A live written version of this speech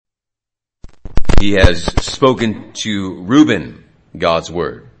he has spoken to Reuben God's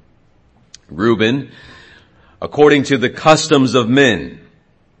word. Reuben, according to the customs of men,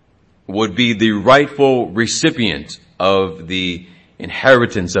 would be the rightful recipient of the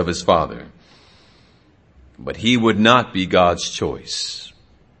inheritance of his father. But he would not be God's choice.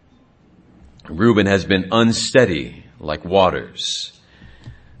 Reuben has been unsteady like waters.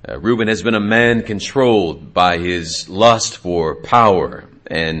 Reuben has been a man controlled by his lust for power,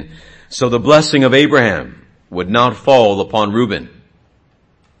 and so the blessing of Abraham would not fall upon Reuben.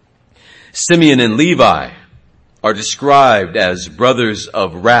 Simeon and Levi are described as brothers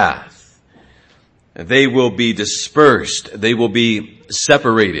of wrath. They will be dispersed. They will be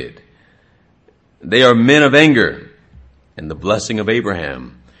separated. They are men of anger, and the blessing of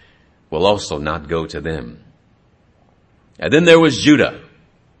Abraham will also not go to them. And then there was Judah.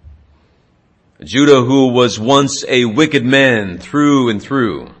 Judah, who was once a wicked man through and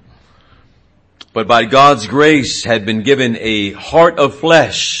through, but by God's grace had been given a heart of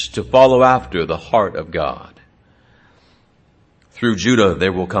flesh to follow after the heart of God. Through Judah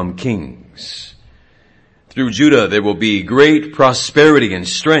there will come kings. Through Judah there will be great prosperity and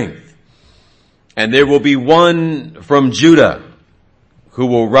strength. And there will be one from Judah who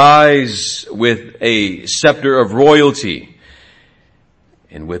will rise with a scepter of royalty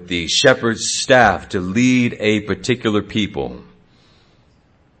and with the shepherd's staff to lead a particular people.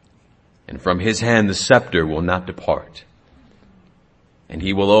 And from his hand the scepter will not depart. And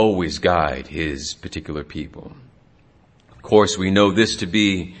he will always guide his particular people. Of course, we know this to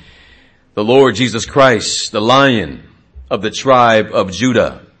be the Lord Jesus Christ, the Lion of the tribe of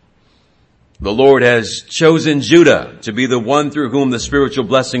Judah. The Lord has chosen Judah to be the one through whom the spiritual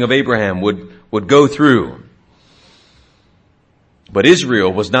blessing of Abraham would go through. But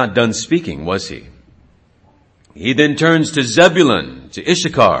Israel was not done speaking, was he? He then turns to Zebulun, to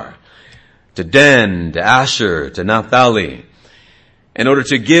Issachar, to Dan, to Asher, to Naphtali, in order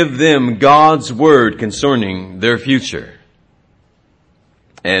to give them God's word concerning their future.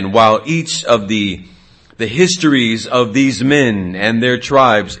 And while each of the histories of these men and their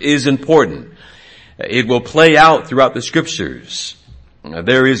tribes is important, it will play out throughout the scriptures.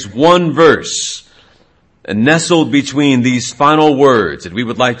 There is one verse nestled between these final words that we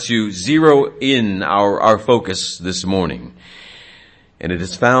would like to zero in our focus this morning. And it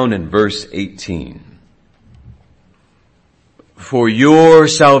is found in verse 18. For your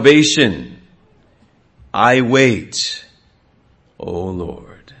salvation I wait, O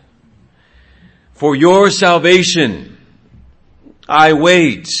Lord. For your salvation I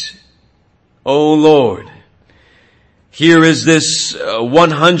wait, O Lord. Here is this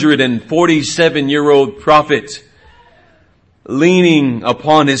 147-year-old prophet leaning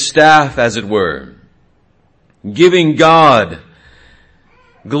upon his staff, as it were, giving God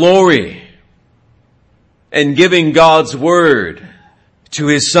glory and giving God's word to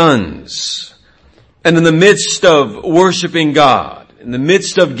his sons. And in the midst of worshiping God, in the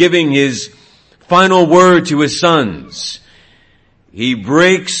midst of giving his final word to his sons, he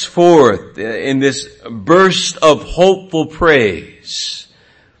breaks forth in this burst of hopeful praise.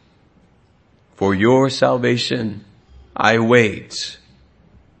 For your salvation I wait,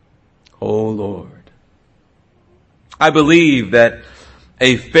 O Lord. I believe that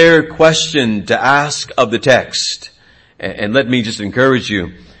a fair question to ask of the text, and let me just encourage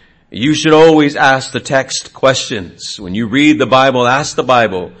you, you should always ask the text questions. When you read the Bible, ask the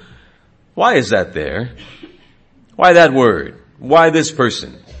Bible, why is that there? Why that word? Why this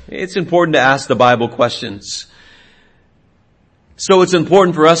person? It's important to ask the Bible questions. So it's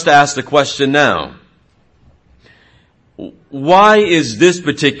important for us to ask the question now. Why is this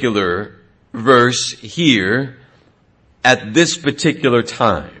particular verse here at this particular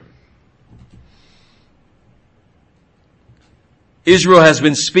time? Israel has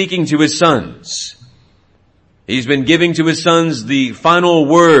been speaking to his sons. He's been giving to his sons the final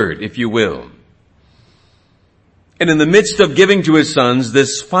word, if you will. And in the midst of giving to his sons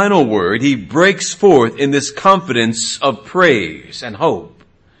this final word, he breaks forth in this confidence of praise and hope.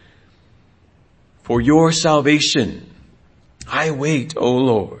 For your salvation I wait, O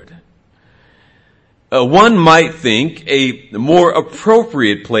Lord. One might think a more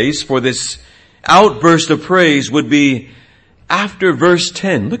appropriate place for this outburst of praise would be after verse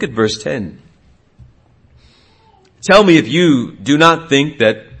 10. Look at verse 10. Tell me if you do not think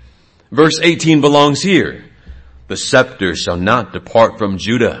that verse 18 belongs here. The scepter shall not depart from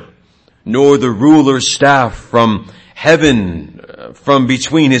Judah, nor the ruler's staff from heaven, from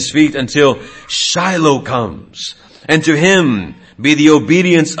between his feet, until Shiloh comes. And to him be the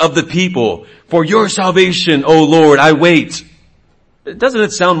obedience of the people. For your salvation, O Lord, I wait. Doesn't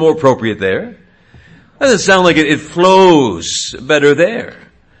it sound more appropriate there? Doesn't sound like it flows better there.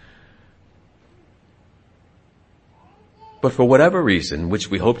 But for whatever reason, which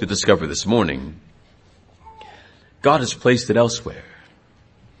we hope to discover this morning, God has placed it elsewhere.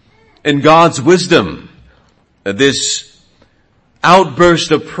 In God's wisdom, this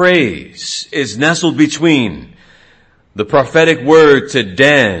outburst of praise is nestled between the prophetic word to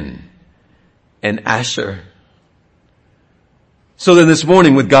Dan and Asher. So then this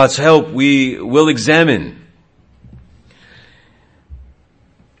morning, with God's help, we will examine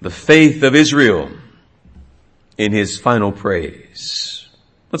the faith of Israel in his final praise.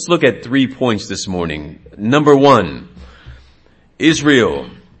 Let's look at 3 points this morning. Number 1, Israel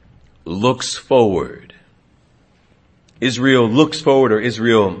looks forward. Israel looks forward, or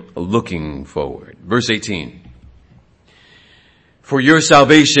Israel looking forward. Verse 18. For your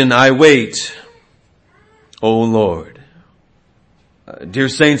salvation I wait, O Lord. Dear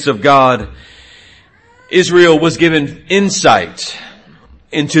saints of God, Israel was given insight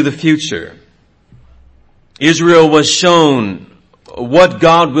into the future. Israel was shown what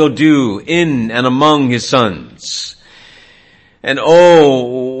God will do in and among his sons. And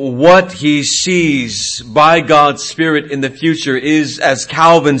what he sees by God's Spirit in the future is, as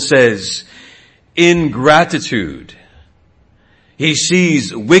Calvin says, ingratitude. He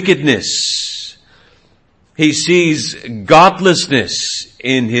sees wickedness. He sees godlessness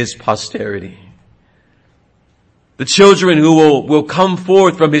in his posterity. The children who will come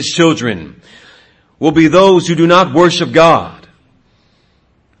forth from his children will be those who do not worship God.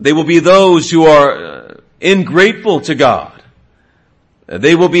 They will be those who are ingrateful to God.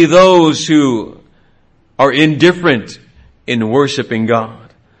 They will be those who are indifferent in worshiping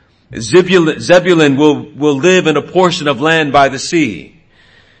God. Zebulun will live in a portion of land by the sea.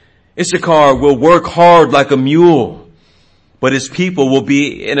 Issachar will work hard like a mule, but his people will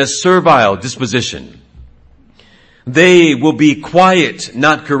be in a servile disposition. They will be quiet,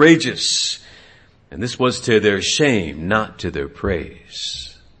 not courageous. And this was to their shame, not to their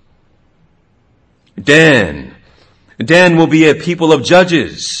praise. Dan will be a people of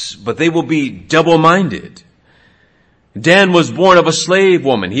judges, but they will be double-minded. Dan was born of a slave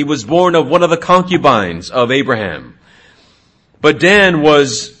woman. He was born of one of the concubines of Abraham. But Dan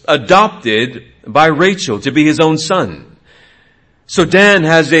was adopted by Rachel to be his own son. So Dan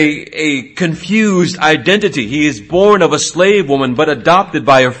has a confused identity. He is born of a slave woman, but adopted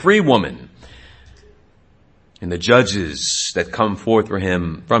by a free woman. And the judges that come forth from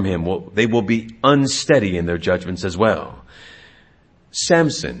him, they will be unsteady in their judgments as well.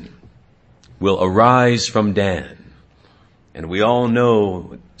 Samson will arise from Dan. And we all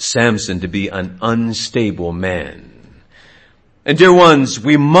know Samson to be an unstable man. And dear ones,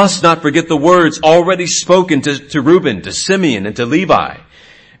 we must not forget the words already spoken to Reuben, to Simeon, and to Levi.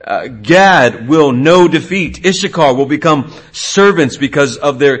 Gad will know defeat. Issachar will become servants because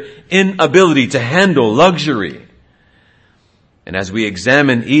of their inability to handle luxury. And as we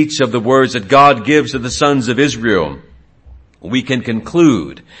examine each of the words that God gives to the sons of Israel, we can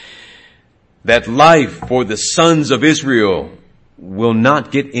conclude that life for the sons of Israel will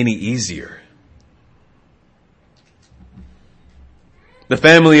not get any easier. The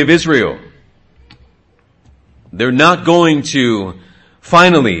family of Israel, they're not going to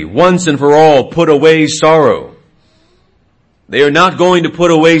finally, once and for all, put away sorrow. They are not going to put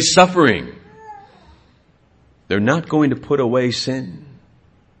away suffering. They're not going to put away sin.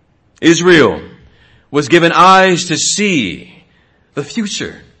 Israel was given eyes to see the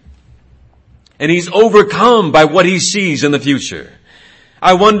future. And he's overcome by what he sees in the future.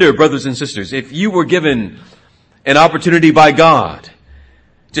 I wonder, brothers and sisters, if you were given an opportunity by God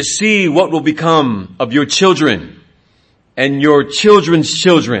to see what will become of your children and your children's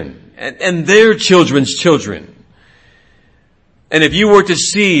children and their children's children. And if you were to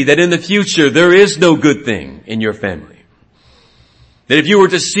see that in the future there is no good thing in your family, that if you were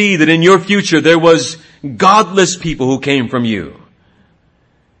to see that in your future there was godless people who came from you,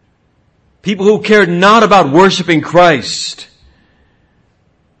 people who cared not about worshiping Christ,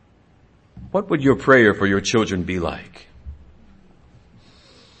 what would your prayer for your children be like?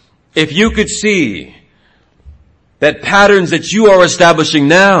 If you could see that patterns that you are establishing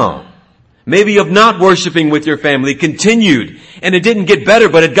now, maybe of not worshiping with your family, continued, and it didn't get better,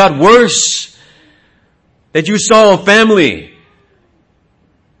 but it got worse. That you saw a family,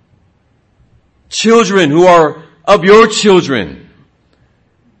 children who are of your children,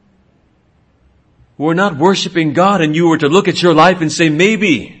 who are not worshiping God, and you were to look at your life and say,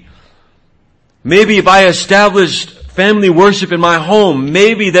 maybe if I established family worship in my home,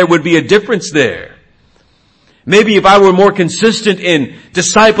 maybe there would be a difference there. Maybe if I were more consistent in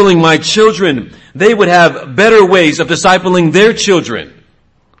discipling my children, they would have better ways of discipling their children.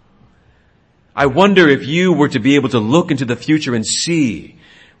 I wonder if you were to be able to look into the future and see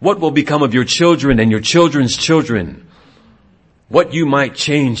what will become of your children and your children's children, what you might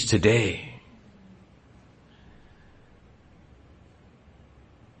change today.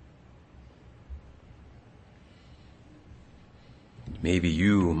 Maybe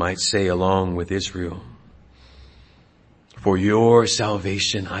you might say along with Israel, "For your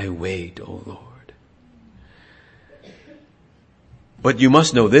salvation I wait, O Lord." But you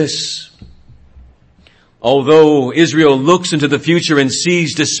must know this. Although Israel looks into the future and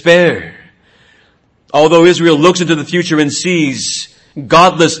sees despair, although Israel looks into the future and sees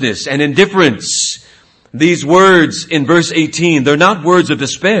godlessness and indifference, these words in verse 18, they're not words of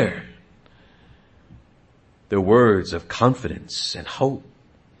despair. They're words of confidence and hope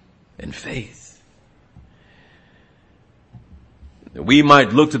and faith. We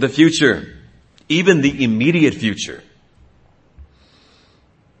might look to the future, even the immediate future,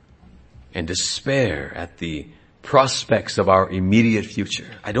 and despair at the prospects of our immediate future.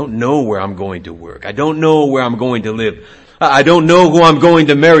 I don't know where I'm going to work. I don't know where I'm going to live. I don't know who I'm going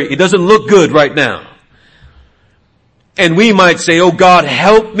to marry. It doesn't look good right now. And we might say, "Oh God,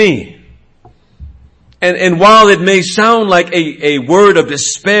 help me." And while it may sound like a word of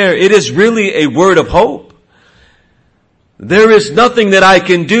despair, it is really a word of hope. There is nothing that I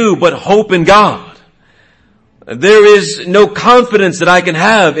can do but hope in God. There is no confidence that I can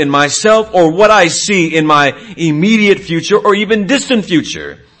have in myself or what I see in my immediate future or even distant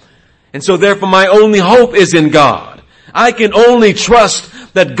future. And so therefore my only hope is in God. I can only trust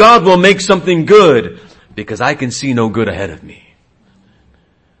that God will make something good because I can see no good ahead of me.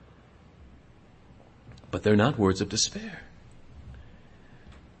 But they're not words of despair.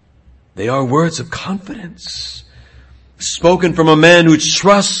 They are words of confidence, spoken from a man who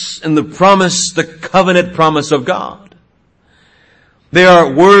trusts in the promise, the covenant promise of God. They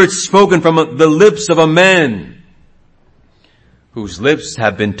are words spoken from the lips of a man whose lips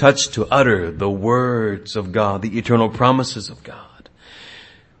have been touched to utter the words of God, the eternal promises of God.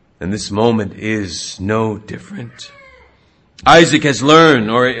 And this moment is no different. Isaac has learned,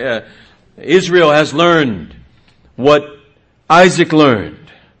 or Israel has learned what Isaac learned.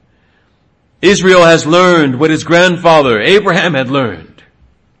 Israel has learned what his grandfather Abraham had learned.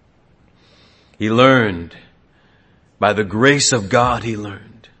 He learned, by the grace of God, he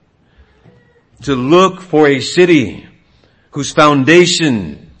learned to look for a city whose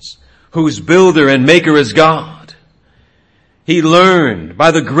foundations, whose builder and maker is God. He learned,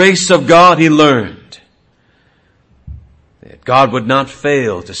 by the grace of God, he learned that God would not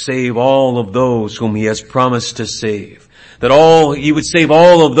fail to save all of those whom he has promised to save. That he would save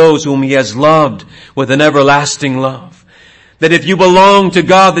all of those whom he has loved with an everlasting love. That if you belong to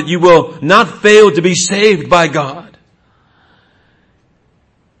God, that you will not fail to be saved by God.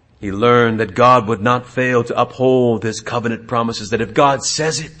 He learned that God would not fail to uphold his covenant promises. That if God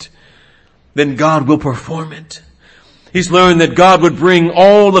says it, then God will perform it. He's learned that God would bring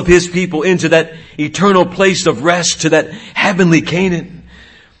all of his people into that eternal place of rest, to that heavenly Canaan.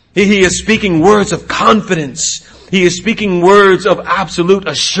 He is speaking words of confidence. He is speaking words of absolute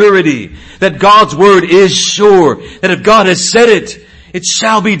assurity that God's word is sure, that if God has said it, it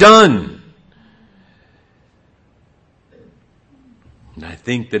shall be done. And I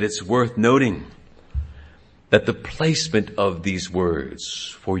think that it's worth noting that the placement of these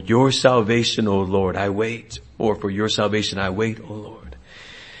words, "For your salvation, O Lord, I wait," or "For your salvation I wait, O Lord,"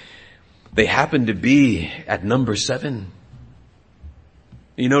 they happen to be at number 7.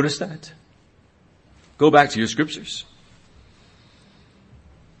 You notice that? Go back to your scriptures.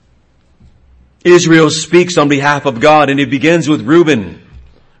 Israel speaks on behalf of God, and it begins with Reuben.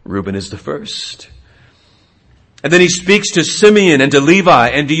 Reuben is the first. And then he speaks to Simeon and to Levi.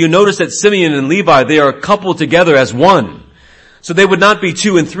 And do you notice that Simeon and Levi, they are coupled together as one. So they would not be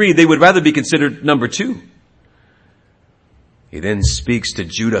 2 and 3. They would rather be considered number 2. He then speaks to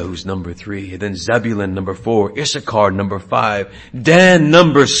Judah, who's number 3. And then Zebulun, number 4. Issachar, number 5. Dan,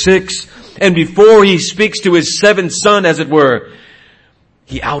 number 6. And before he speaks to his 7th son, as it were,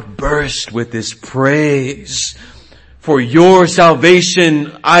 he outbursts with this praise. "For your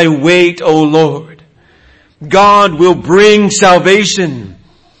salvation I wait, O Lord." God will bring salvation.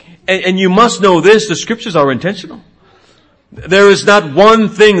 And you must know this, the scriptures are intentional. There is not one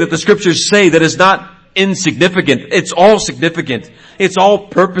thing that the scriptures say that is not insignificant. It's all significant. It's all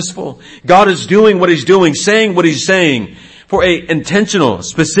purposeful. God is doing what he's doing, saying what he's saying for a intentional,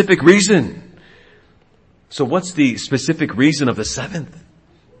 specific reason. So what's the specific reason of the 7th?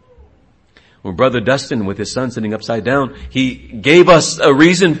 Well, Brother Dustin, with his son sitting upside down, he gave us a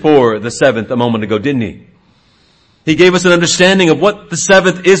reason for the seventh a moment ago, didn't he? He gave us an understanding of what the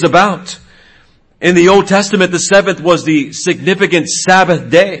seventh is about. In the Old Testament, the seventh was the significant Sabbath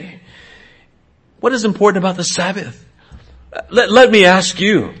day. What is important about the Sabbath? Let me ask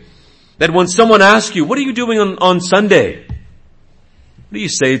you, that when someone asks you, what are you doing on Sunday? What do you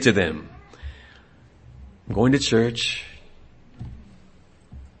say to them? I'm going to church.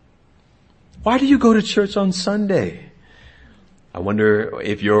 Why do you go to church on Sunday? I wonder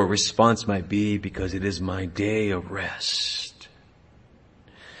if your response might be, because it is my day of rest.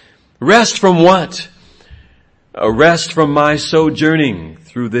 Rest from what? A rest from my sojourning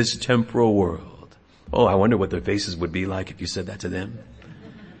through this temporal world. Oh, I wonder what their faces would be like if you said that to them.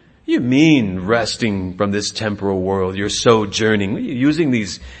 You mean resting from this temporal world? You're sojourning. What are you using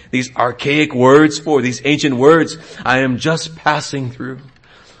these archaic words for, these ancient words? I am just passing through.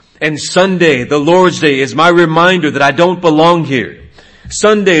 And Sunday, the Lord's Day, is my reminder that I don't belong here.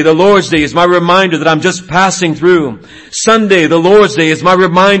 Sunday, the Lord's Day, is my reminder that I'm just passing through. Sunday, the Lord's Day, is my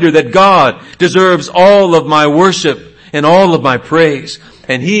reminder that God deserves all of my worship and all of my praise.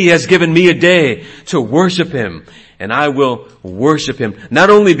 And He has given me a day to worship Him. And I will worship Him,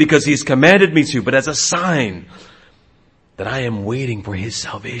 not only because He's commanded me to, but as a sign that I am waiting for His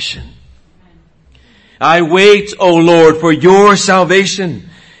salvation. I wait, O Lord, for your salvation.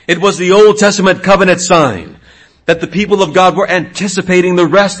 It was the Old Testament covenant sign that the people of God were anticipating the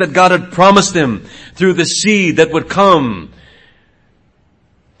rest that God had promised them through the seed that would come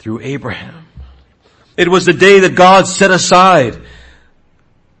through Abraham. It was the day that God set aside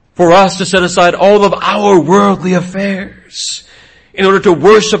for us to set aside all of our worldly affairs in order to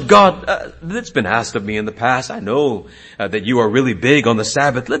worship God. It's been asked of me in the past. I know that you are really big on the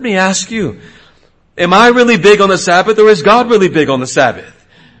Sabbath. Let me ask you, am I really big on the Sabbath, or is God really big on the Sabbath?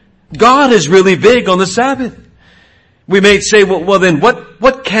 God is really big on the Sabbath. We may say, well then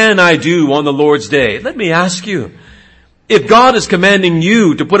what can I do on the Lord's Day? Let me ask you, if God is commanding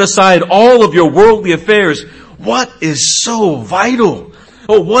you to put aside all of your worldly affairs, what is so vital?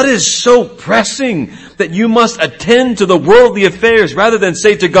 Oh, what is so pressing that you must attend to the worldly affairs rather than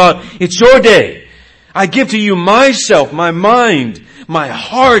say to God, it's your day. I give to you myself, my mind, my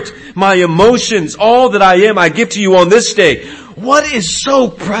heart, my emotions, all that I am, I give to you on this day. What is so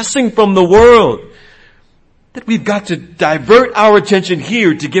pressing from the world that we've got to divert our attention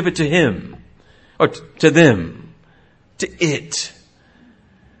here to give it to Him, or to them, to it?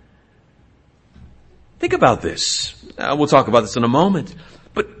 Think about this. We'll talk about this in a moment.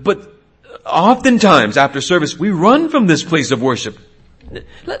 But oftentimes after service, we run from this place of worship.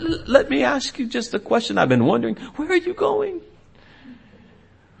 Let me ask you just a question I've been wondering. Where are you going?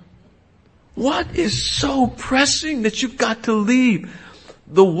 What is so pressing that you've got to leave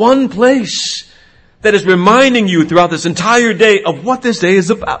the one place that is reminding you throughout this entire day of what this day is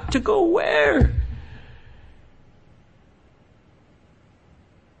about, to go where?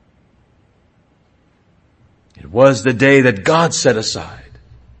 It was the day that God set aside.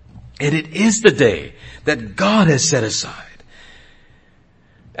 And it is the day that God has set aside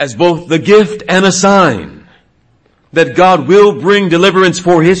as both the gift and a sign that God will bring deliverance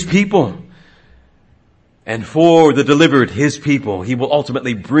for His people. And for the delivered, His people, He will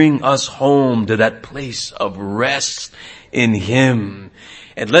ultimately bring us home to that place of rest in Him.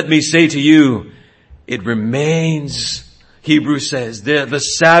 And let me say to you, it remains, Hebrews says, the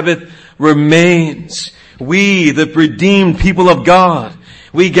Sabbath remains. We, the redeemed people of God,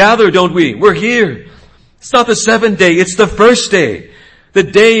 we gather, don't we? We're here. It's not the seventh day, it's the first day. The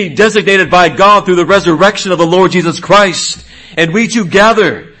day designated by God through the resurrection of the Lord Jesus Christ. And we too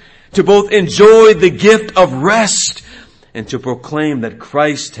gather to both enjoy the gift of rest and to proclaim that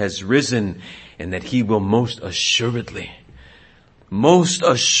Christ has risen and that He will most assuredly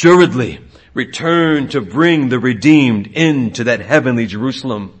return to bring the redeemed into that heavenly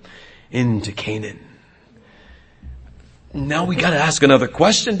Jerusalem, into Canaan. Now we gotta ask another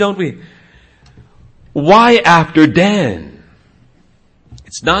question, don't we? Why after Dan?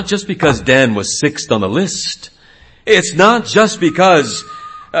 It's not just because Dan was sixth on the list. It's not just because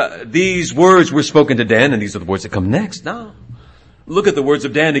these words were spoken to Dan and these are the words that come next. No. Look at the words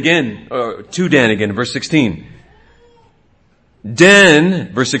of Dan again, or to Dan again, verse 16.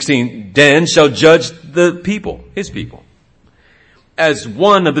 Verse 16, Dan shall judge the people, his people, as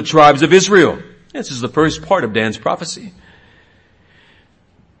one of the tribes of Israel. This is the first part of Dan's prophecy.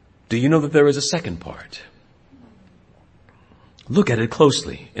 Do you know that there is a second part? Look at it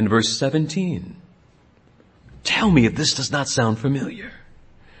closely in verse 17. Tell me if this does not sound familiar.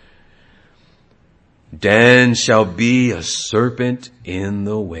 Dan shall be a serpent in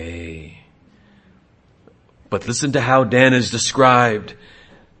the way. But listen to how Dan is described.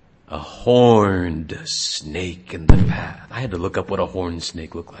 A horned snake in the path. I had to look up what a horned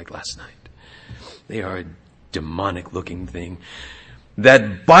snake looked like last night. They are a demonic looking thing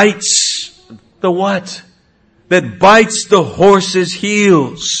that bites the what? That bites the horse's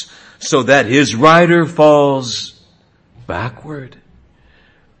heels so that his rider falls backward.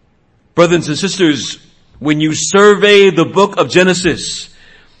 Brothers and sisters, when you survey the book of Genesis,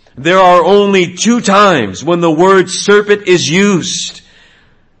 there are only 2 times when the word serpent is used.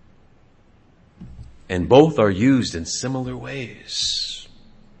 And both are used in similar ways.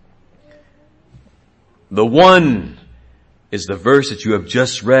 The one is the verse that you have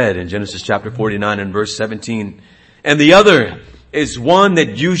just read in Genesis chapter 49 and verse 17. And the other is one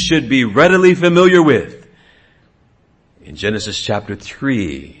that you should be readily familiar with in Genesis chapter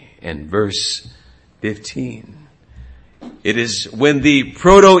 3 and verse 15. It is when the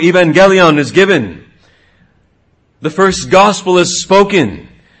proto-evangelion is given. The first gospel is spoken.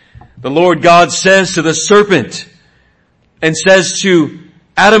 The Lord God says to the serpent and says to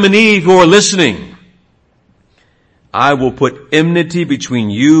Adam and Eve who are listening, I will put enmity between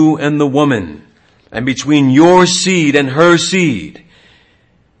you and the woman, and between your seed and her seed.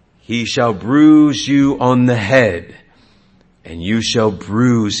 He shall bruise you on the head, and you shall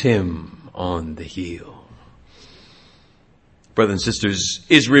bruise him on the heel. Brothers and sisters,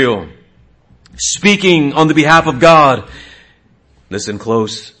 Israel, speaking on the behalf of God, listen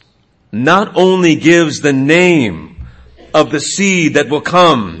close, not only gives the name of the seed that will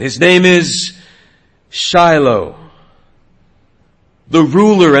come. His name is Shiloh, the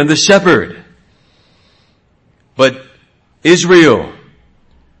ruler and the shepherd. But Israel,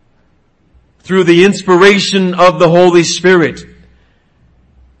 through the inspiration of the Holy Spirit,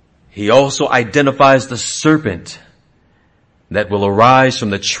 he also identifies the serpent that will arise from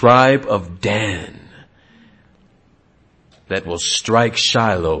the tribe of Dan, that will strike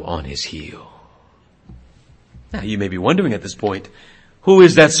Shiloh on his heel. Now you may be wondering at this point, who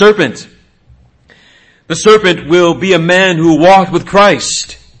is that serpent? The serpent will be a man who walked with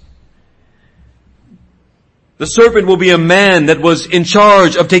Christ. The serpent will be a man that was in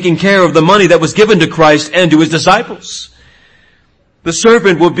charge of taking care of the money that was given to Christ and to his disciples. The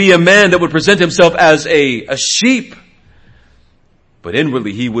serpent will be a man that would present himself as a sheep, but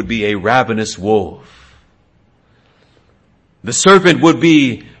inwardly he would be a ravenous wolf. The serpent would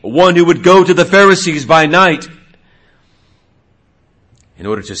be one who would go to the Pharisees by night in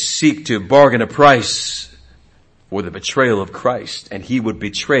order to seek to bargain a price for the betrayal of Christ, and he would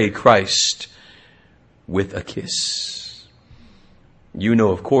betray Christ with a kiss. You know,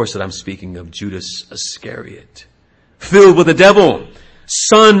 of course, that I'm speaking of Judas Iscariot, filled with the devil,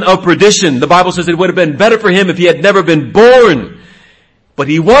 son of perdition. The Bible says it would have been better for him if he had never been born, but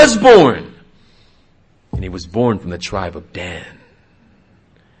he was born. And he was born from the tribe of Dan.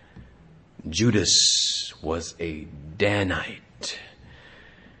 Judas was a Danite.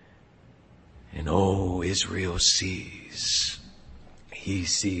 And oh, Israel sees. He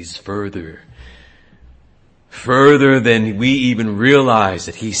sees further than we even realize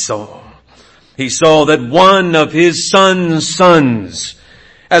that he saw. He saw that one of his sons,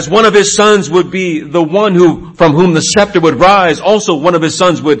 as one of his sons would be the one from whom the scepter would rise, also from one of his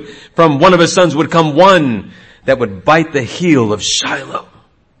sons would come one that would bite the heel of Shiloh.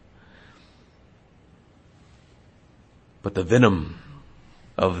 But the venom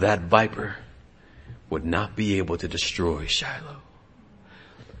of that viper would not be able to destroy Shiloh.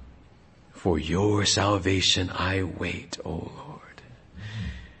 For your salvation I wait, O Lord.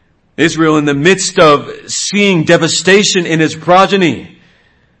 Israel, in the midst of seeing devastation in his progeny,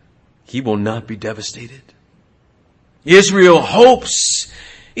 he will not be devastated. Israel hopes,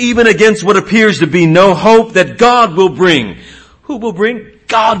 even against what appears to be no hope, that God will bring. Who will bring?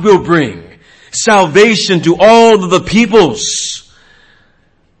 God will bring salvation to all of the peoples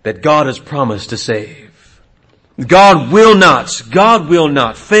that God has promised to save. God will not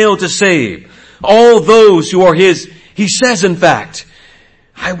fail to save all those who are his. He says, in fact,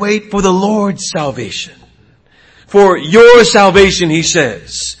 I wait for the Lord's salvation. For your salvation, he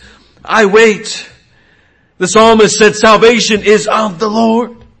says, I wait. The psalmist said salvation is of the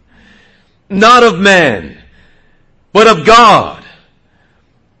Lord, not of man, but of God.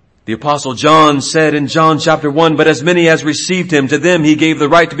 The apostle John said in John chapter 1, but as many as received him, to them he gave the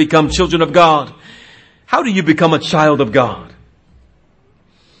right to become children of God. How do you become a child of God?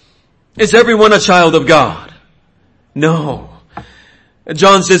 Is everyone a child of God? No.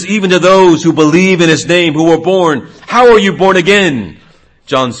 John says, even to those who believe in his name, who were born. How are you born again?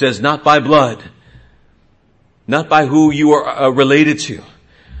 John says, not by blood, not by who you are related to,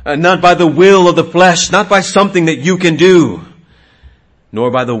 Not by the will of the flesh, not by something that you can do,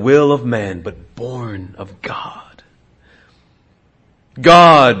 nor by the will of man, but born of God.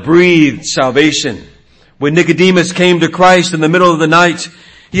 God breathed salvation. When Nicodemus came to Christ in the middle of the night,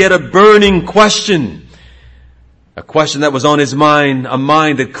 he had a burning question. A question that was on his mind, a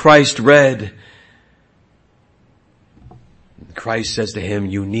mind that Christ read. Christ says to him,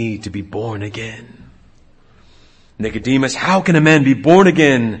 you need to be born again. Nicodemus, how can a man be born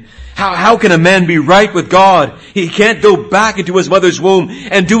again? How can a man be right with God? He can't go back into his mother's womb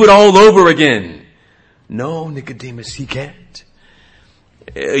and do it all over again. No, Nicodemus, he can't.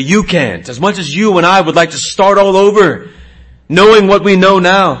 You can't. As much as you and I would like to start all over, knowing what we know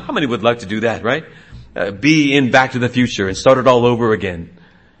now. How many would like to do that, right? Be in Back to the Future and start it all over again.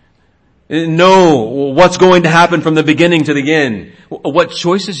 Know what's going to happen from the beginning to the end. What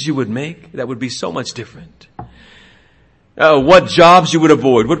choices you would make, that would be so much different. What jobs you would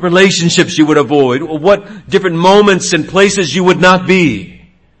avoid, what relationships you would avoid, what different moments and places you would not be.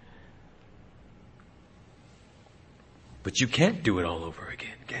 But you can't do it all over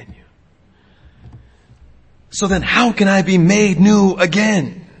again, can you? So then how can I be made new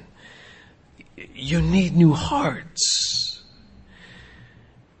again? You need new hearts.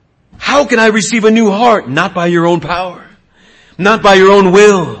 How can I receive a new heart? Not by your own power, not by your own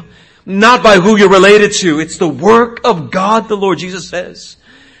will, not by who you're related to. It's the work of God, the Lord Jesus says.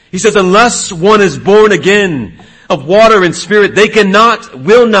 He says, unless one is born again of water and spirit, they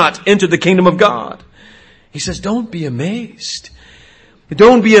will not enter the kingdom of God. He says, don't be amazed.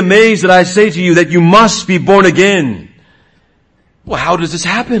 Don't be amazed that I say to you that you must be born again. Well, how does this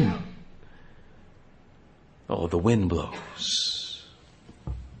happen? Oh, the wind blows.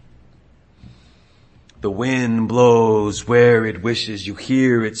 The wind blows where it wishes. You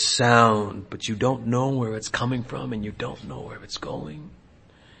hear its sound, but you don't know where it's coming from and you don't know where it's going.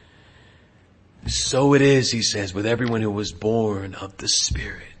 So it is, he says, with everyone who was born of the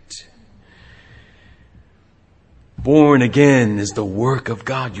Spirit. Born again is the work of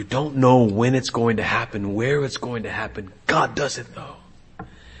God. You don't know when it's going to happen, where it's going to happen. God does it though.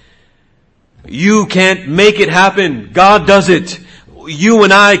 You can't make it happen. God does it. You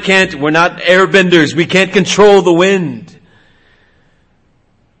and I can't, we're not airbenders. We can't control the wind.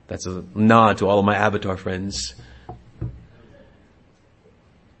 That's a nod to all of my Avatar friends.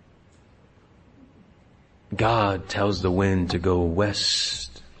 God tells the wind to go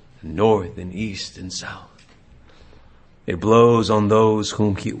west, north, and east, and south. It blows on those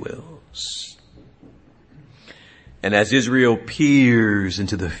whom he wills. And as Israel peers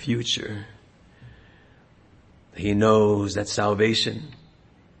into the future, he knows that salvation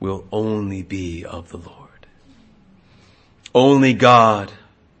will only be of the Lord. Only God,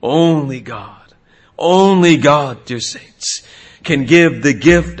 dear saints, can give the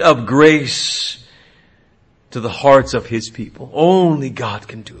gift of grace to the hearts of his people. Only God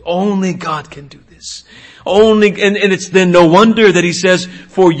can do it. Only God can do this. And it's then no wonder that he says,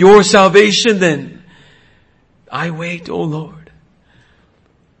 for your salvation then, I wait, O Lord.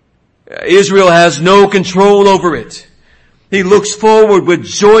 Israel has no control over it. He looks forward with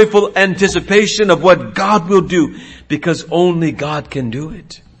joyful anticipation of what God will do because only God can do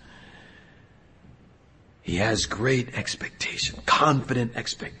it. He has great expectation, confident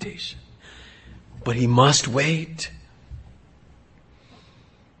expectation. But he must wait.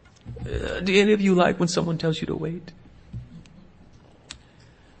 Do any of you like when someone tells you to wait?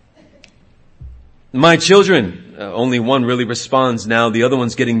 My children, only one really responds now. The other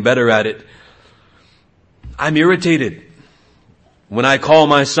one's getting better at it. I'm irritated when I call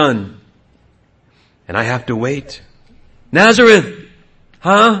my son and I have to wait. Nazareth,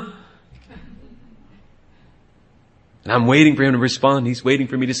 huh? And I'm waiting for him to respond. He's waiting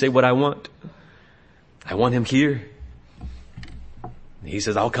for me to say what I want. I want him here. He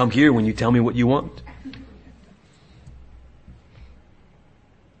says, I'll come here when you tell me what you want.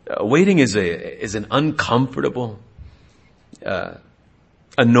 Waiting is an uncomfortable,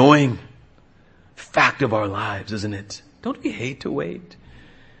 annoying fact of our lives, isn't it? Don't we hate to wait?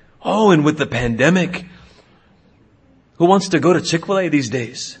 Oh, and with the pandemic, who wants to go to Chick-fil-A these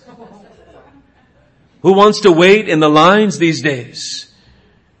days? Who wants to wait in the lines these days?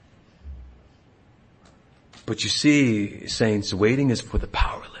 But you see, saints, waiting is for the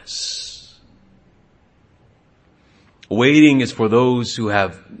powerless. Waiting is for those who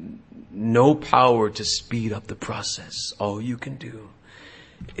have no power to speed up the process. All you can do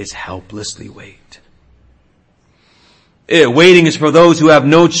is helplessly wait. Waiting is for those who have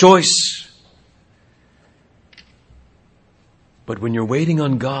no choice. But when you're waiting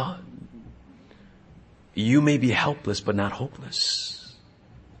on God, you may be helpless but not hopeless.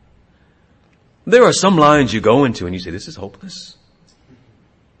 There are some lines you go into and you say, this is hopeless.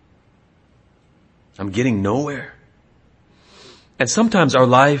 I'm getting nowhere. And sometimes our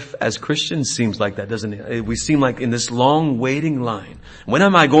life as Christians seems like that, doesn't it? We seem like in this long waiting line. When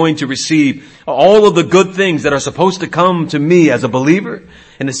am I going to receive all of the good things that are supposed to come to me as a believer?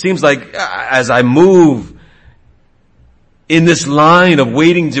 And it seems like as I move in this line of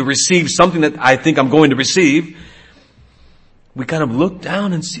waiting to receive something that I think I'm going to receive, we kind of look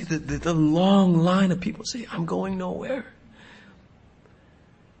down and see the long line of people say, I'm going nowhere.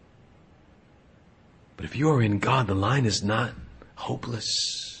 But if you are in God, the line is not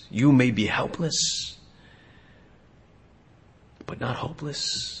hopeless. You may be helpless, but not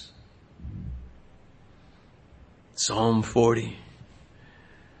hopeless. Psalm 40.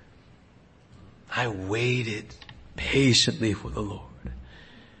 I waited patiently for the Lord.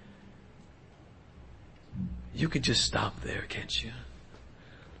 You could just stop there, can't you?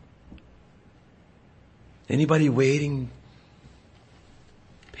 Anybody waiting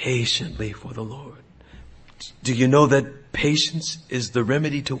patiently for the Lord? Do you know that patience is the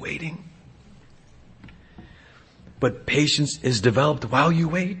remedy to waiting? But patience is developed while you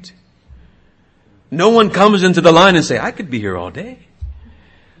wait. No one comes into the line and say, I could be here all day.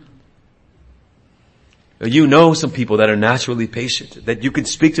 You know some people that are naturally patient, that you can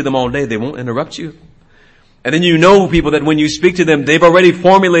speak to them all day, they won't interrupt you. And then you know people that when you speak to them, they've already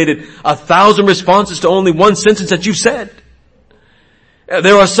formulated 1,000 responses to only one sentence that you said.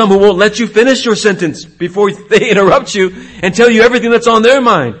 There are some who won't let you finish your sentence before they interrupt you and tell you everything that's on their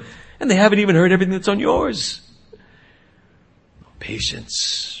mind. And they haven't even heard everything that's on yours.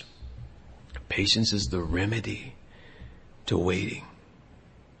 Patience. Patience is the remedy to waiting.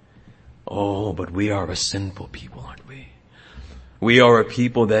 Oh, but we are a sinful people, aren't we? We are a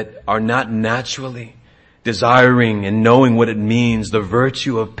people that are not naturally desiring and knowing what it means, the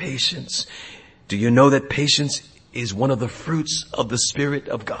virtue of patience. Do you know that patience is one of the fruits of the Spirit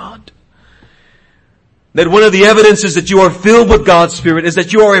of God? That one of the evidences that you are filled with God's Spirit is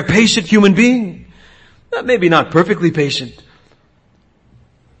that you are a patient human being. Maybe not perfectly patient,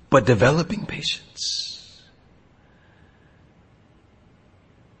 but developing patience.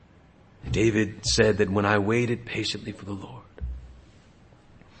 David said that when I waited patiently for the Lord,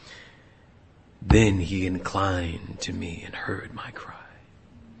 then he inclined to me and heard my cry.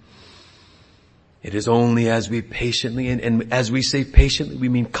 It is only as we patiently, and as we say patiently, we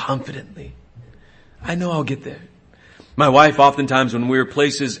mean confidently. I know I'll get there. My wife oftentimes when we're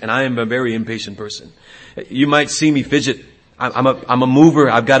places, and I am a very impatient person, you might see me fidget. I'm a mover.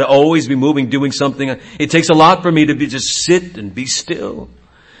 I've got to always be moving, doing something. It takes a lot for me to just sit and be still.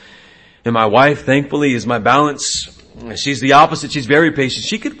 And my wife, thankfully, is my balance. She's the opposite. She's very patient.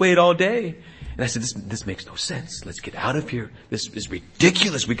 She could wait all day. And I said, this makes no sense. Let's get out of here. This is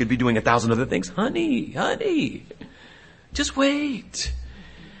ridiculous. We could be doing 1,000 other things. Honey, just wait.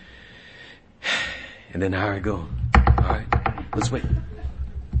 And then how I go, all right, let's wait.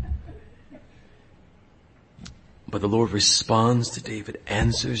 But the Lord responds to David,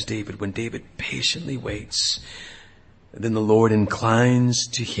 answers David when David patiently waits. And then the Lord inclines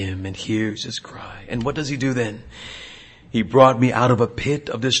to him and hears his cry. And what does he do then? He brought me out of a pit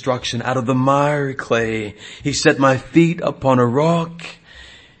of destruction, out of the miry clay. He set my feet upon a rock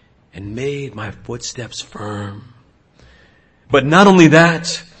and made my footsteps firm. But not only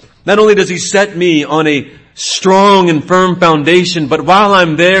that, not only does he set me on a strong and firm foundation, but while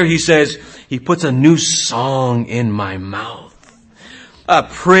I'm there, he says, he puts a new song in my mouth. A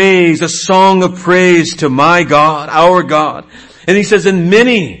song of praise to my God, our God. And he says, and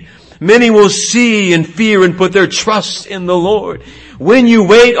many will see and fear and put their trust in the Lord. When you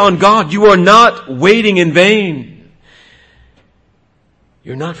wait on God, you are not waiting in vain.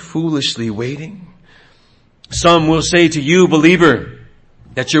 You're not foolishly waiting. Some will say to you, believer,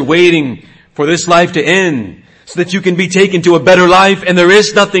 that you're waiting for this life to end so that you can be taken to a better life, and there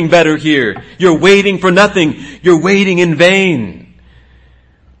is nothing better here. You're waiting for nothing. You're waiting in vain.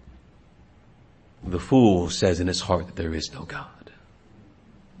 The fool says in his heart that there is no God.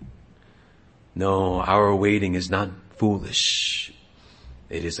 No, our waiting is not foolish.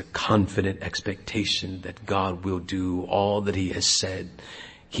 It is a confident expectation that God will do all that he has said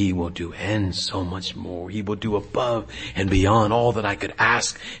he will do, and so much more. He will do above and beyond all that I could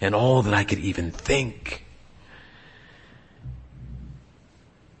ask and all that I could even think.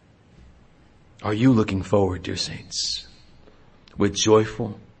 Are you looking forward, dear saints, with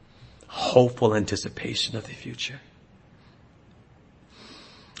joyful, hopeful anticipation of the future?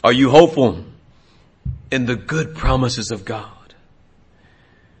 Are you hopeful in the good promises of God?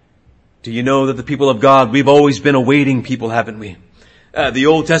 Do you know that the people of God, we've always been a waiting people, haven't we? The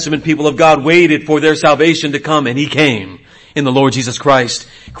Old Testament people of God waited for their salvation to come, and He came in the Lord Jesus Christ.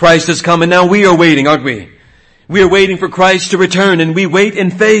 Christ has come, and now we are waiting, aren't we? We are waiting for Christ to return, and we wait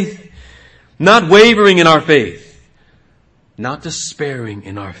in faith, not wavering in our faith, not despairing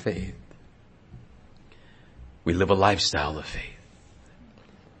in our faith. We live a lifestyle of faith.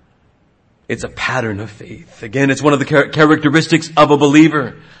 It's a pattern of faith. Again, it's one of the characteristics of a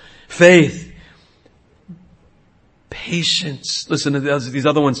believer. Faith. Patience. Listen to these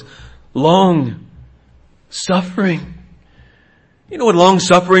other ones. Long suffering. You know what long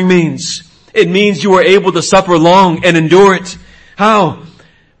suffering means? It means you are able to suffer long and endure it. How?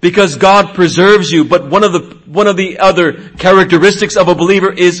 Because God preserves you. But one of the other characteristics of a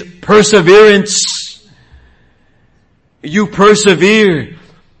believer is perseverance. You persevere.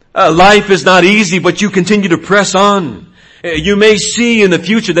 Life is not easy, but you continue to press on. You may see in the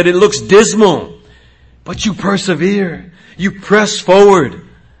future that it looks dismal, but you persevere. You press forward.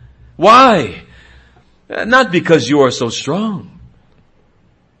 Why? Not because you are so strong.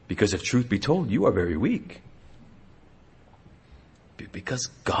 Because if truth be told, you are very weak. Because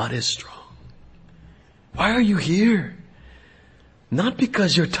God is strong. Why are you here? Not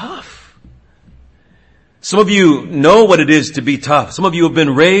because you're tough. Some of you know what it is to be tough. Some of you have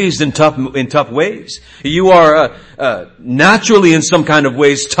been raised in tough ways. You are naturally in some kind of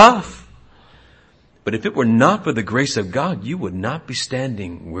ways tough. But if it were not for the grace of God, you would not be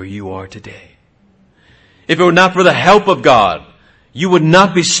standing where you are today. If it were not for the help of God, you would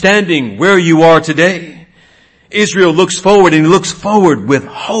not be standing where you are today. Israel looks forward, and he looks forward with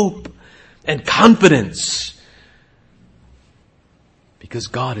hope and confidence because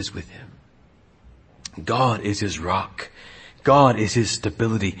God is with him. God is his rock. God is his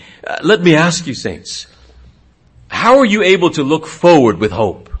stability. Let me ask you, saints, how are you able to look forward with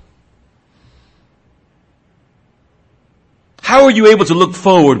hope? How are you able to look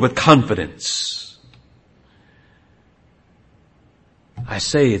forward with confidence? I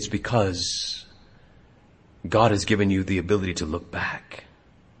say it's because God has given you the ability to look back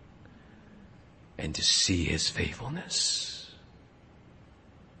and to see his faithfulness.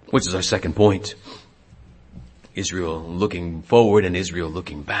 Which is our second point. Israel looking forward and Israel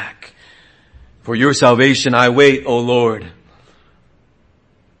looking back. For your salvation I wait, O Lord.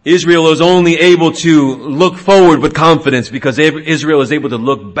 Israel is only able to look forward with confidence because Israel is able to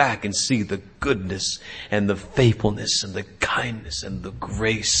look back and see the goodness and the faithfulness and the kindness and the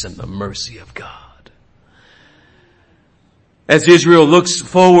grace and the mercy of God. As Israel looks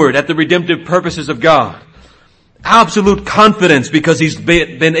forward at the redemptive purposes of God, absolute confidence because he's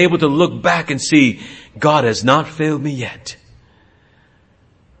been able to look back and see God has not failed me yet.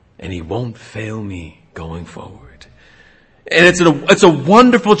 And he won't fail me going forward. And it's a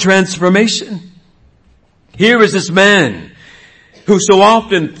wonderful transformation. Here is this man who so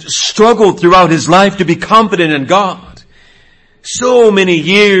often struggled throughout his life to be confident in God. So many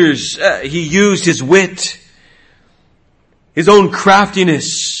years he used his wit, his own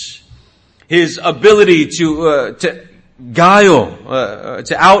craftiness, his ability to guile,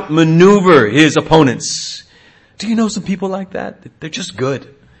 to outmaneuver his opponents. Do you know some people like that? They're just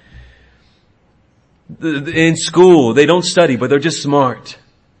good. In school, they don't study, but they're just smart.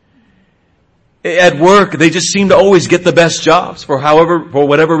 At work, they just seem to always get the best jobs for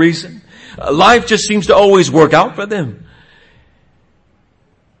whatever reason. Life just seems to always work out for them.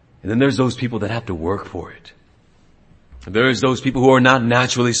 And then there's those people that have to work for it. There's those people who are not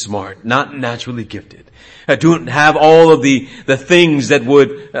naturally smart, not naturally gifted, don't have all of the things that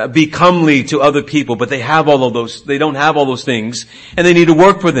would be comely to other people, but they have all of those. They don't have all those things, and they need to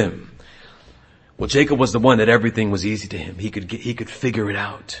work for them. Well, Jacob was the one that everything was easy to him. He could figure it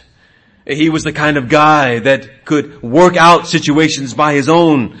out. He was the kind of guy that could work out situations by his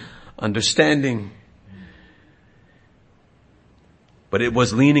own understanding. But it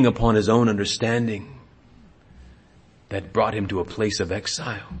was leaning upon his own understanding that brought him to a place of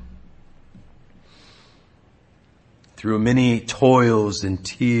exile. Through many toils and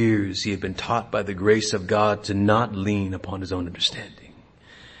tears, he had been taught by the grace of God to not lean upon his own understanding,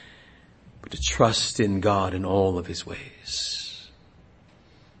 but to trust in God in all of his ways.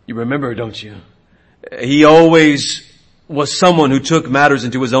 You remember, don't you? He always was someone who took matters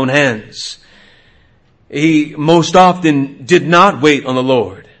into his own hands. He most often did not wait on the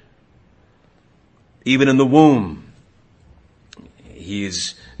Lord. Even in the womb, he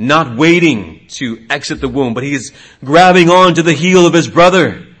is not waiting to exit the womb, but he is grabbing on to the heel of his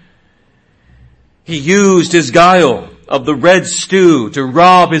brother. He used his guile of the red stew to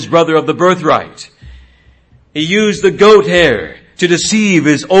rob his brother of the birthright. He used the goat hair to deceive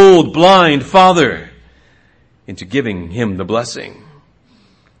his old blind father into giving him the blessing.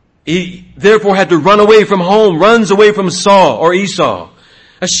 He therefore had to run away from home, runs away from Esau,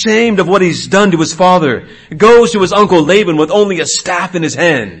 ashamed of what he's done to his father, goes to his uncle Laban with only a staff in his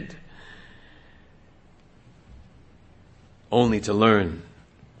hand, only to learn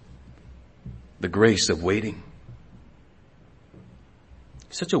the grace of waiting.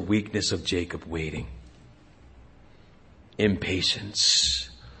 Such a weakness of Jacob, waiting. Impatience.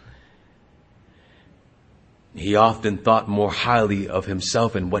 He often thought more highly of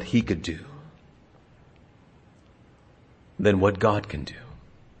himself and what he could do than what God can do.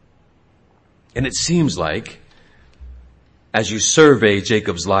 And it seems like, as you survey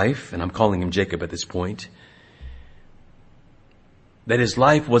Jacob's life, and I'm calling him Jacob at this point, that his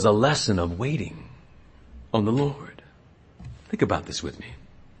life was a lesson of waiting on the Lord. Think about this with me.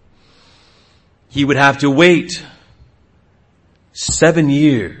 He would have to wait 7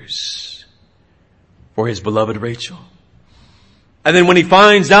 years for his beloved Rachel. And then when he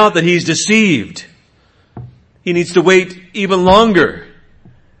finds out that he's deceived, he needs to wait even longer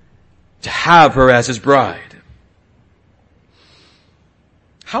to have her as his bride.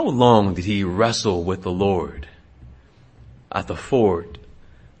 How long did he wrestle with the Lord at the ford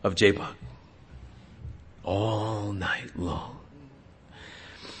of Jabbok? All night long.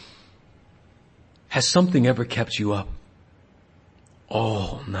 Has something ever kept you up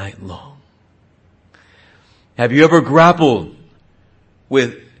all night long? Have you ever grappled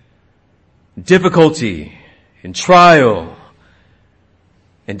with difficulty and trial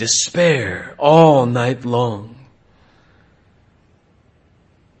and despair all night long?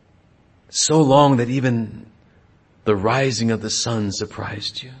 So long that even the rising of the sun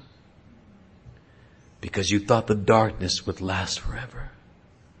surprised you because you thought the darkness would last forever.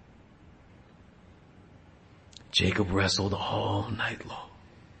 Jacob wrestled all night long.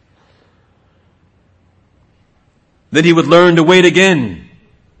 Then he would learn to wait again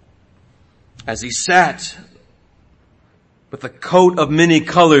as he sat with a coat of many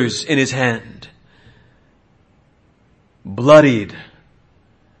colors in his hand, bloodied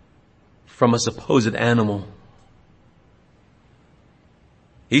from a supposed animal.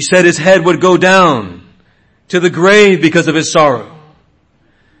 He said his head would go down to the grave because of his sorrow.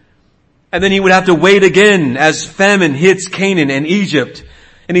 And then he would have to wait again as famine hits Canaan and Egypt.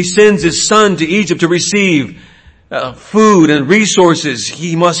 And he sends his son to Egypt to receive food and resources.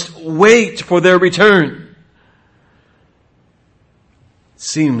 He must wait for their return. It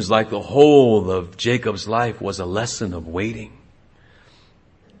seems like the whole of Jacob's life was a lesson of waiting.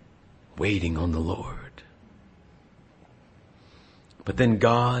 Waiting on the Lord. But then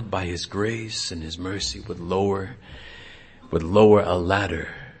God, by His grace and His mercy, would lower a ladder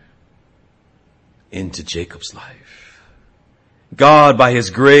into Jacob's life. God, by His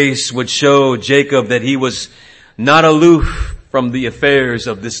grace, would show Jacob that he was not aloof from the affairs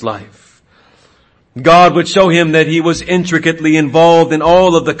of this life. God would show him that he was intricately involved in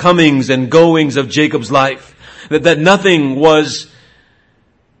all of the comings and goings of Jacob's life. That nothing was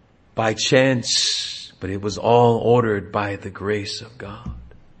by chance, but it was all ordered by the grace of God.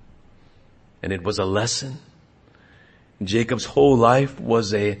 And it was a lesson. Jacob's whole life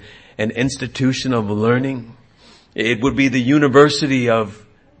was an institution of learning. It would be the university of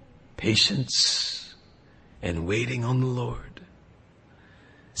patience and waiting on the Lord.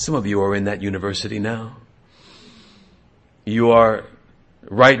 Some of you are in that university now. You are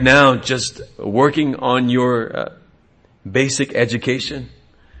right now just working on your basic education.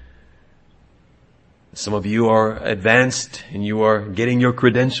 Some of you are advanced and you are getting your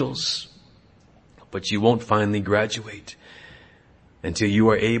credentials, but you won't finally graduate until you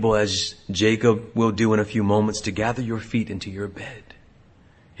are able, as Jacob will do in a few moments, to gather your feet into your bed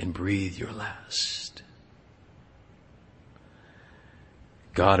and breathe your last.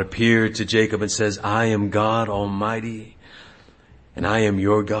 God appeared to Jacob and says, I am God Almighty, and I am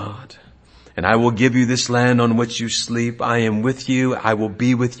your God. And I will give you this land on which you sleep. I am with you. I will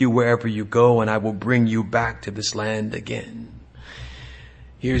be with you wherever you go, and I will bring you back to this land again.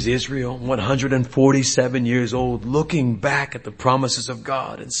 Here's Israel, 147 years old, looking back at the promises of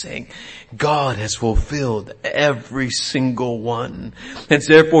God and saying, God has fulfilled every single one. And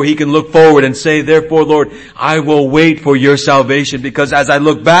therefore he can look forward and say, therefore, Lord, I will wait for your salvation, because as I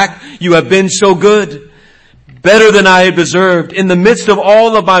look back, you have been so good, better than I had deserved. In the midst of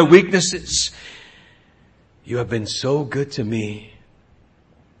all of my weaknesses, you have been so good to me.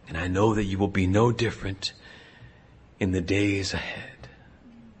 And I know that you will be no different in the days ahead.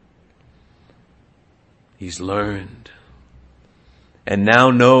 He's learned and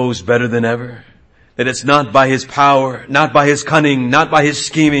now knows better than ever that it's not by his power, not by his cunning, not by his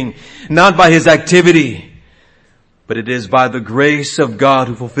scheming, not by his activity, but it is by the grace of God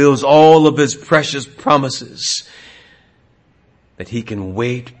who fulfills all of His precious promises that he can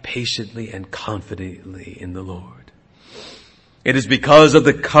wait patiently and confidently in the Lord. It is because of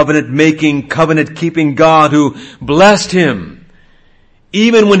the covenant-making, covenant-keeping God who blessed him.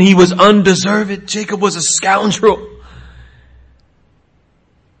 Even when he was undeserved, Jacob was a scoundrel,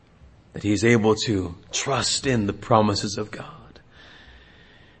 that he is able to trust in the promises of God.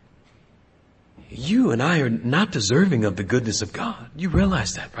 You and I are not deserving of the goodness of God. You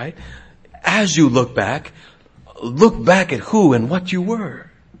realize that, right? As you look back at who and what you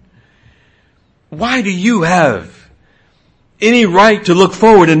were. Why do you have any right to look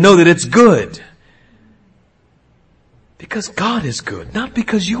forward and know that it's good? Because God is good, not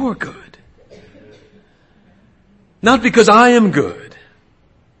because you are good. Not because I am good.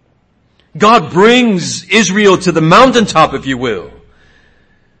 God brings Israel to the mountaintop, if you will,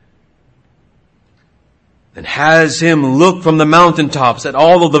 and has him look from the mountaintops at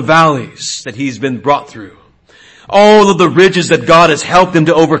all of the valleys that he's been brought through, all of the ridges that God has helped him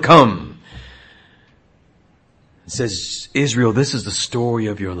to overcome. It says, Israel, this is the story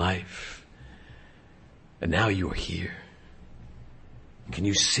of your life. And now you are here. Can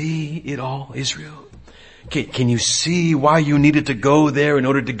you see it all, Israel? Can you see why you needed to go there in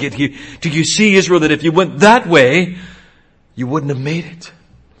order to get here? Do you see, Israel, that if you went that way, you wouldn't have made it?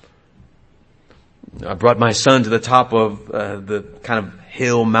 I brought my son to the top of the kind of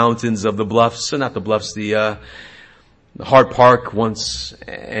hill mountains of the bluffs, not the bluffs, the Hart Park once.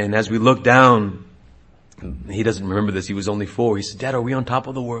 And as we looked down, he doesn't remember this, he was only 4. He said, Dad, are we on top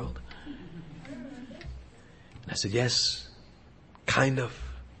of the world? And I said, yes, kind of.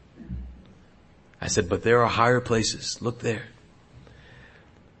 I said, but there are higher places. Look there.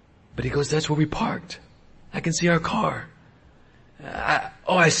 But he goes, that's where we parked. I can see our car.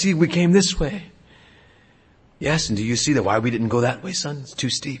 I see we came this way. Yes, and do you see that why we didn't go that way, son? It's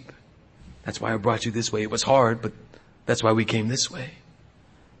too steep. That's why I brought you this way. It was hard, but that's why we came this way.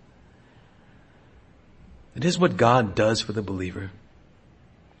 It is what God does for the believer.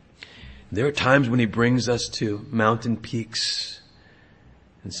 There are times when he brings us to mountain peaks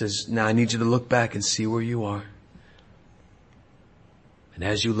and says, now I need you to look back and see where you are. And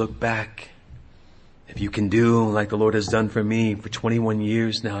as you look back, if you can do like the Lord has done for me for 21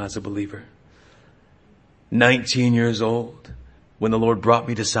 years now as a believer, 19 years old when the Lord brought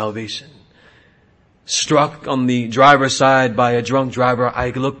me to salvation, struck on the driver's side by a drunk driver, I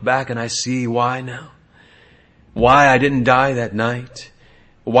look back and I see why now. Why I didn't die that night.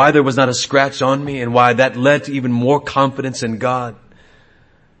 Why there was not a scratch on me, and why that led to even more confidence in God.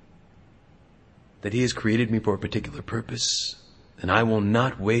 That he has created me for a particular purpose, and I will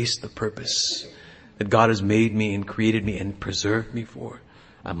not waste the purpose that God has made me and created me and preserved me for.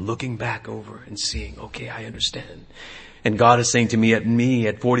 I'm looking back over and seeing, okay, I understand. And God is saying to me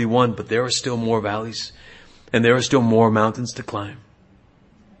at 41, but there are still more valleys and there are still more mountains to climb.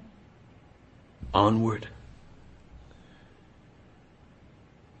 Onward.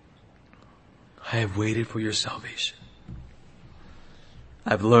 I have waited for your salvation.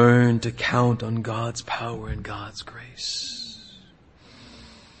 I've learned to count on God's power and God's grace.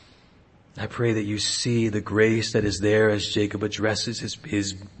 I pray that you see the grace that is there as Jacob addresses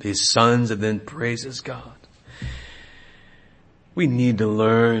his sons and then praises God. We need to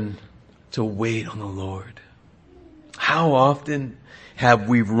learn to wait on the Lord. How often have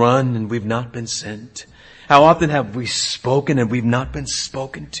we run and we've not been sent? How often have we spoken and we've not been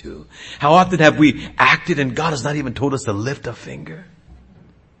spoken to? How often have we acted and God has not even told us to lift a finger?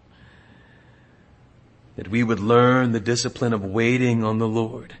 That we would learn the discipline of waiting on the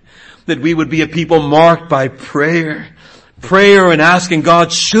Lord. That we would be a people marked by prayer. Prayer and asking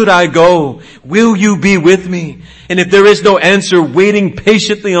God, should I go? Will you be with me? And if there is no answer, waiting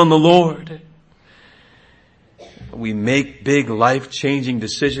patiently on the Lord. We make big life-changing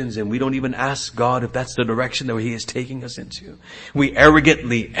decisions and we don't even ask God if that's the direction that he is taking us into. We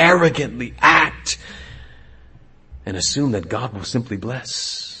arrogantly act and assume that God will simply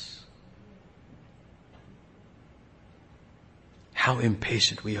bless. How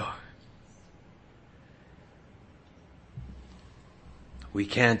impatient we are. We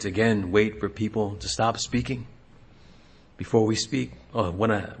can't again wait for people to stop speaking before we speak.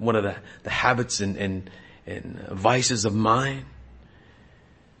 One of the habits and vices of mine.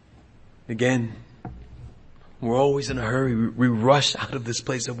 Again, we're always in a hurry. We rush out of this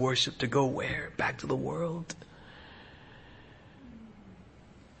place of worship to go where? Back to the world.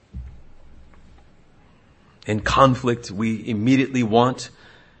 In conflict, we immediately want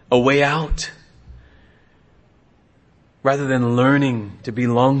a way out. Rather than learning to be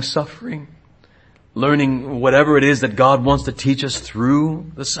long-suffering, learning whatever it is that God wants to teach us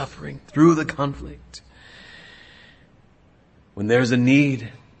through the suffering, through the conflict. When there's a need,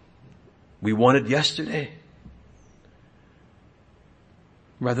 we want it yesterday.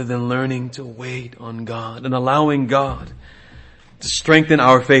 Rather than learning to wait on God and allowing God to strengthen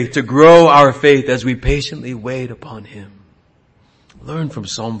our faith, to grow our faith as we patiently wait upon Him. Learn from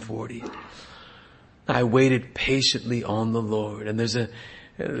Psalm 40. I waited patiently on the Lord. And there's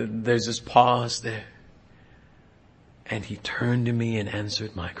this pause there. And He turned to me and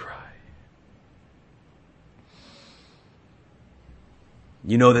answered my cry.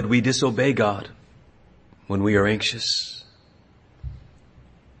 You know that we disobey God when we are anxious.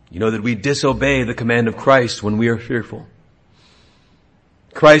 You know that we disobey the command of Christ when we are fearful.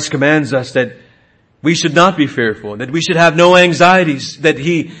 Christ commands us that we should not be fearful, that we should have no anxieties, that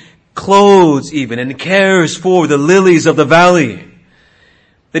He clothes even and cares for the lilies of the valley,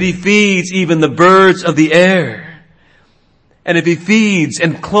 that He feeds even the birds of the air. And if He feeds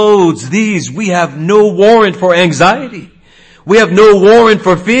and clothes these, we have no warrant for anxiety. We have no warrant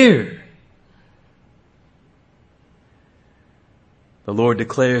for fear. The Lord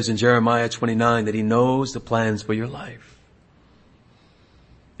declares in Jeremiah 29 that He knows the plans for your life,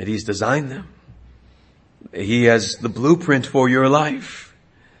 that He's designed them. He has the blueprint for your life,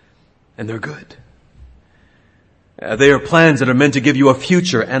 and they're good. They are plans that are meant to give you a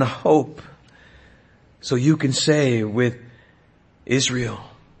future and a hope. So you can say with Israel,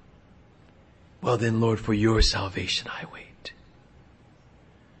 well then, Lord, for your salvation I wait.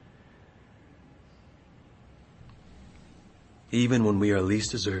 Even when we are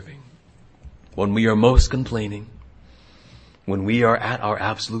least deserving, when we are most complaining, when we are at our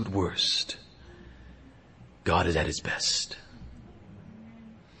absolute worst, God is at His best.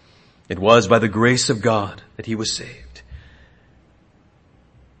 It was by the grace of God that he was saved.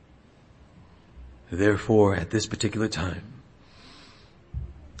 Therefore, at this particular time,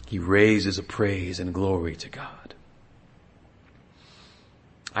 he raises a praise and glory to God.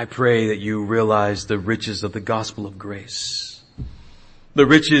 I pray that you realize the riches of the gospel of grace, the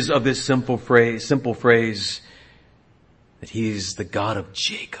riches of this simple phrase, that he is the God of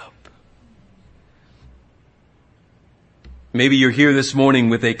Jacob. Maybe you're here this morning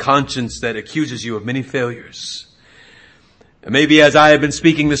with a conscience that accuses you of many failures. Maybe as I have been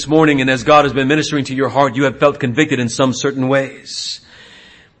speaking this morning and as God has been ministering to your heart, you have felt convicted in some certain ways.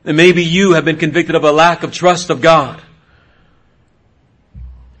 And maybe you have been convicted of a lack of trust of God.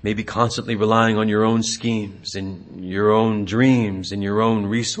 Maybe constantly relying on your own schemes and your own dreams and your own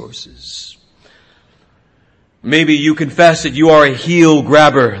resources. Maybe you confess that you are a heel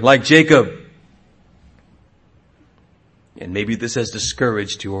grabber like Jacob. And maybe this has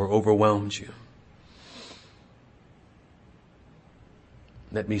discouraged you or overwhelmed you.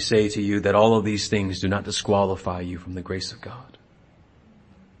 Let me say to you that all of these things do not disqualify you from the grace of God.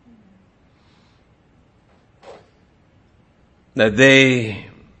 That they,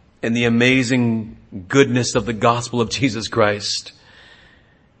 in the amazing goodness of the gospel of Jesus Christ,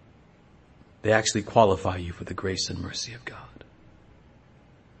 they actually qualify you for the grace and mercy of God.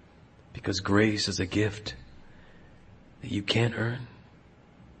 Because grace is a gift that you can't earn,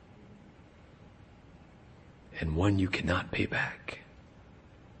 and one you cannot pay back.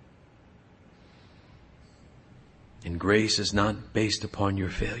 And grace is not based upon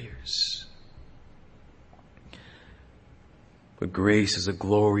your failures, but grace is a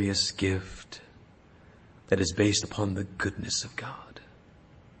glorious gift that is based upon the goodness of God.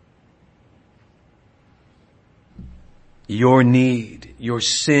 Your need, your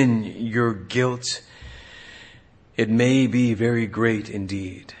sin, your guilt, it may be very great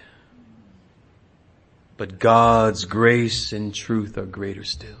indeed, but God's grace and truth are greater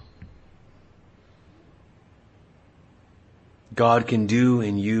still. God can do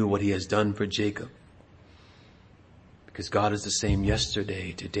in you what he has done for Jacob, because God is the same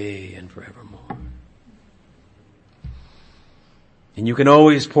yesterday, today, and forevermore. And you can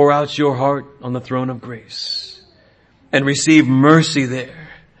always pour out your heart on the throne of grace and receive mercy there.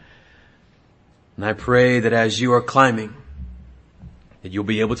 And I pray that as you are climbing, that you'll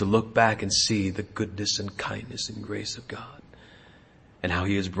be able to look back and see the goodness and kindness and grace of God, and how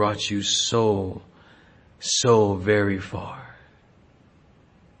he has brought you so very far,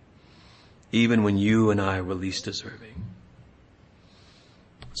 even when you and I were least deserving.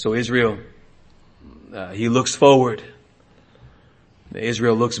 So Israel, he looks forward.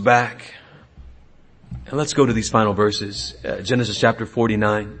 Israel looks back. And let's go to these final verses. Genesis chapter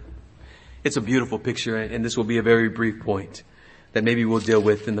 49. It's a beautiful picture, and this will be a very brief point that maybe we'll deal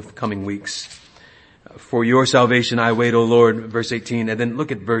with in the coming weeks. For your salvation I wait, O Lord, verse 18, and then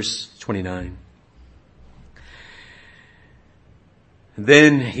look at verse 29.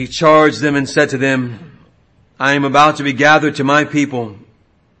 Then he charged them and said to them, I am about to be gathered to my people.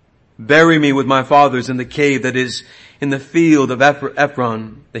 Bury me with my fathers in the cave that is in the field of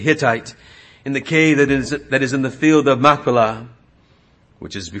Ephron the Hittite, in the cave that is in the field of Machpelah,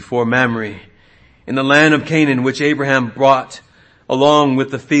 which is before Mamre, in the land of Canaan, which Abraham brought along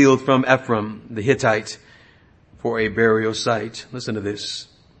with the field from Ephron the Hittite for a burial site. Listen to this.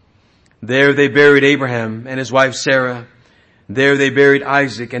 There they buried Abraham and his wife Sarah. There they buried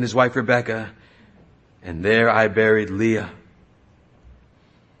Isaac and his wife Rebekah. And there I buried Leah.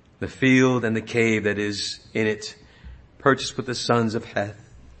 The field and the cave that is in it, purchased with the sons of Heth.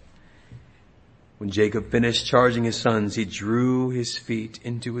 When Jacob finished charging his sons, he drew his feet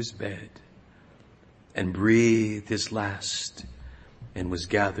into his bed and breathed his last and was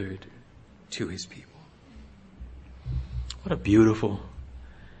gathered to his people. What a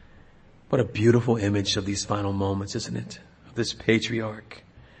beautiful image of these final moments, isn't it? Of this patriarch,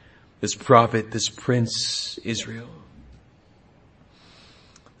 this prophet, this prince Israel.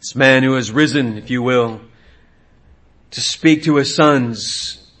 This man who has risen, if you will, to speak to his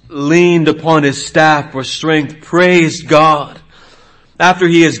sons, leaned upon his staff for strength, praised God. After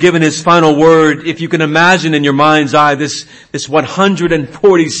he has given his final word, if you can imagine in your mind's eye this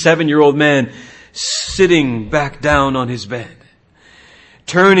 147-year-old man sitting back down on his bed,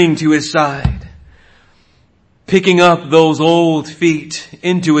 turning to his side, picking up those old feet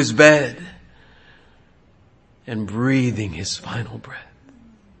into his bed and breathing his final breath.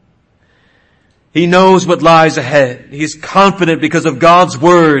 He knows what lies ahead. He is confident because of God's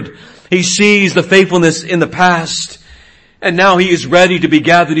word. He sees the faithfulness in the past. And now he is ready to be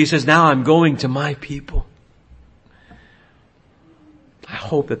gathered. He says, now I'm going to my people. I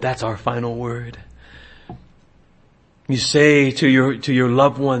hope that that's our final word. You say to your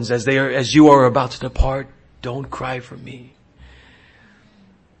loved ones as you are about to depart, don't cry for me.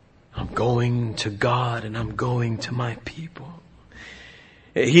 I'm going to God and I'm going to my people.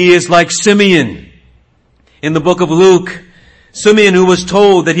 He is like Simeon in the book of Luke. Simeon, who was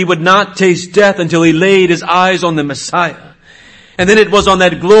told that he would not taste death until he laid his eyes on the Messiah. And then it was on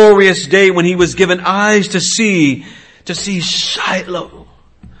that glorious day when he was given eyes to see Shiloh.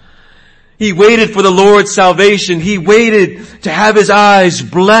 He waited for the Lord's salvation. He waited to have his eyes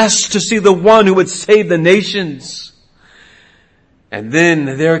blessed to see the one who would save the nations. And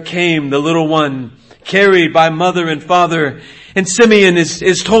then there came the little one carried by mother and father. And Simeon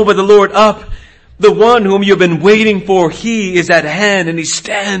is told by the Lord, up, the one whom you've been waiting for, he is at hand. And he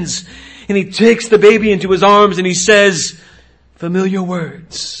stands and he takes the baby into his arms and he says familiar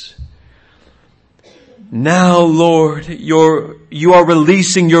words. Now, Lord, you are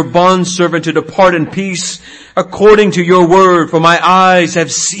releasing your bondservant to depart in peace according to your word, for my eyes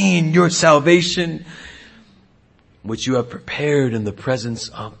have seen your salvation, which you have prepared in the presence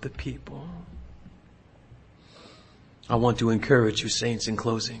of the people. I want to encourage you, saints, in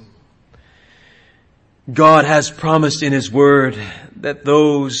closing. God has promised in his word that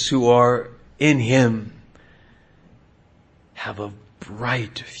those who are in him have a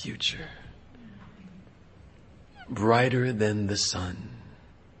bright future. Brighter than the sun.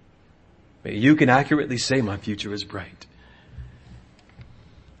 You can accurately say my future is bright.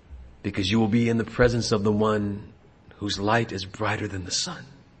 Because you will be in the presence of the one whose light is brighter than the sun.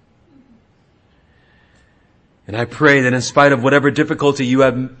 And I pray that in spite of whatever difficulty you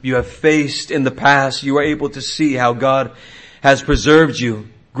have faced in the past, you are able to see how God has preserved you.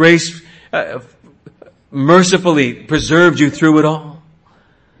 Mercifully preserved you through it all.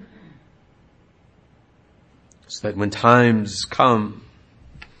 So that when times come,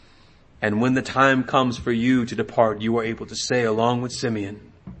 and when the time comes for you to depart, you are able to say along with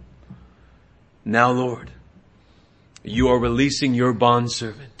Simeon, now Lord, you are releasing your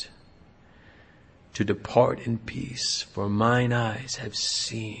bondservant to depart in peace, for mine eyes have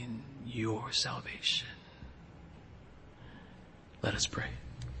seen your salvation. Let us pray.